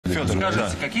Федор,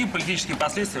 скажите, какие политические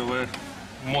последствия вы,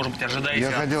 может быть, ожидаете?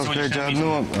 Я хотел сказать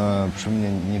одно, потому что у меня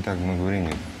не так много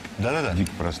времени. Да-да-да.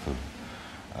 Дико простой.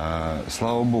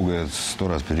 Слава Богу, я 100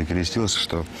 раз перекрестился,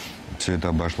 что все это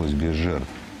обошлось без жертв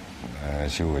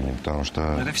сегодня, потому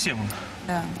что... Это все мы.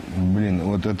 Да. Блин,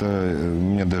 вот это...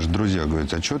 Мне даже друзья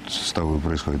говорят, а что с тобой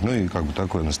происходит? Ну и как бы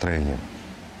такое настроение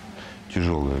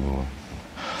тяжелое было.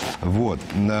 Вот.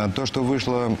 То, что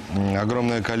вышло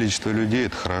огромное количество людей,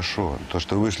 это хорошо. То,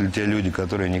 что вышли те люди,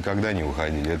 которые никогда не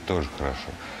уходили, это тоже хорошо.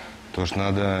 То, что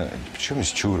надо... Причем из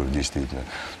Чуров, действительно.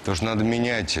 То, что надо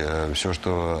менять все,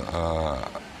 что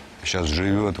сейчас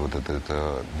живет, вот этот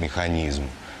механизм,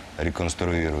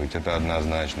 реконструировать, это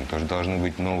однозначно. То, что должны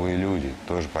быть новые люди,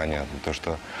 тоже понятно. То,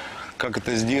 что... Как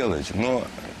это сделать? Но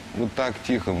вот так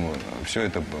тихо все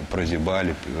это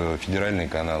прозябали, федеральные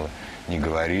каналы не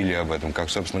говорили об этом. Как,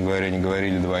 собственно говоря, не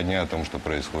говорили 2 дня о том, что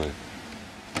происходит.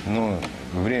 Но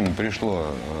время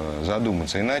пришло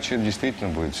задуматься. Иначе действительно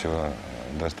будет все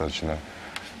достаточно,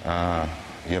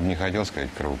 я бы не хотел сказать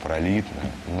кровопролитно,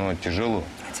 но тяжело.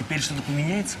 А теперь что-то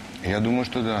поменяется? Я думаю,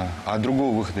 что да. А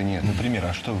другого выхода нет. Например,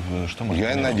 а что может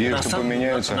Я надеюсь, что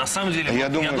поменяются. На самом деле, я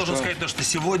должен сказать, что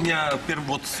сегодня...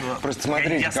 Просто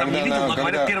смотрите, я сам не видел, но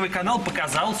говорят, Первый канал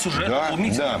показал сюжет о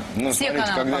митинге. Да, но Все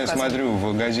смотрите, когда я показывают. смотрю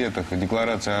в газетах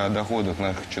декларация о доходах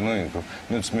наших чиновников,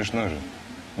 ну это смешно же.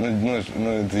 Ну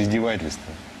это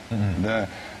издевательство. Да.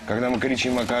 Когда мы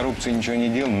кричим о коррупции, ничего не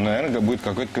делаем, наверное, будет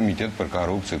какой-то комитет по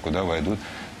коррупции, куда войдут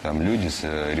там люди с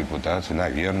репутацией,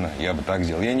 наверное, я бы так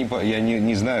сделал. Я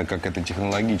не знаю, как это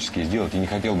технологически сделать, и не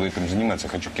хотел бы этим заниматься,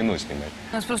 я хочу кино снимать.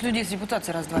 У нас просто людей с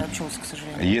репутацией раз-два обчелся, к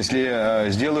сожалению. Если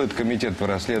сделают комитет по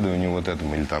расследованию вот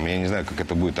этому, или там, я не знаю, как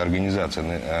это будет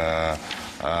организация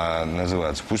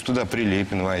называться, пусть туда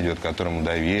Прилепин войдет, которому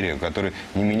доверие, который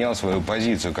не менял свою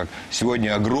позицию, как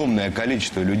сегодня огромное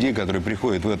количество людей, которые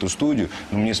приходят в эту студию,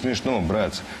 ну мне смешно,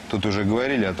 братцы, тут уже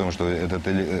говорили о том, что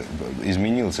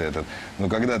изменился этот, но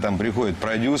когда там приходят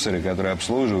продюсеры, которые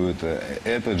обслуживают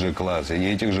этот же класс и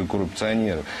этих же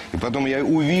коррупционеров, и потом я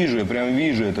прям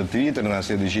вижу этот твиттер на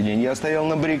следующий день, я стоял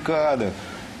на баррикадах.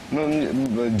 Ну,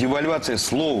 девальвация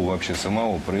слова вообще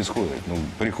самого происходит. Ну,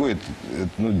 приходит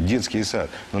детский сад.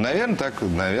 Ну, наверное,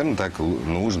 так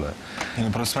нужно. Ну,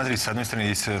 просто смотрите, с одной стороны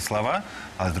есть слова,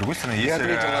 а с другой стороны есть Я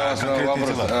ответил на вас на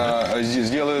вопрос.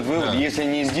 Сделают вывод. Да. Если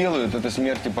не сделают, это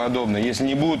смерти подобно. Если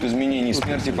не будут изменений,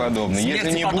 смерти подобно. Смерти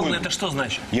Если не подобно, будет... это что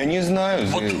значит? Я не знаю.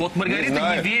 Вот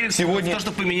Маргарита не верит в то,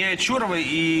 что поменяет Чурова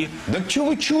и... Да что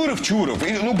вы Чуров?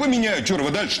 Ну, поменяют Чурова,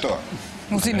 дальше что?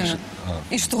 Вот именно.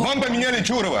 И что? Вам поменяли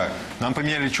Чурова. Нам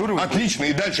поменяли Чурова. Отлично,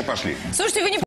 и дальше пошли. Слушайте, вы не...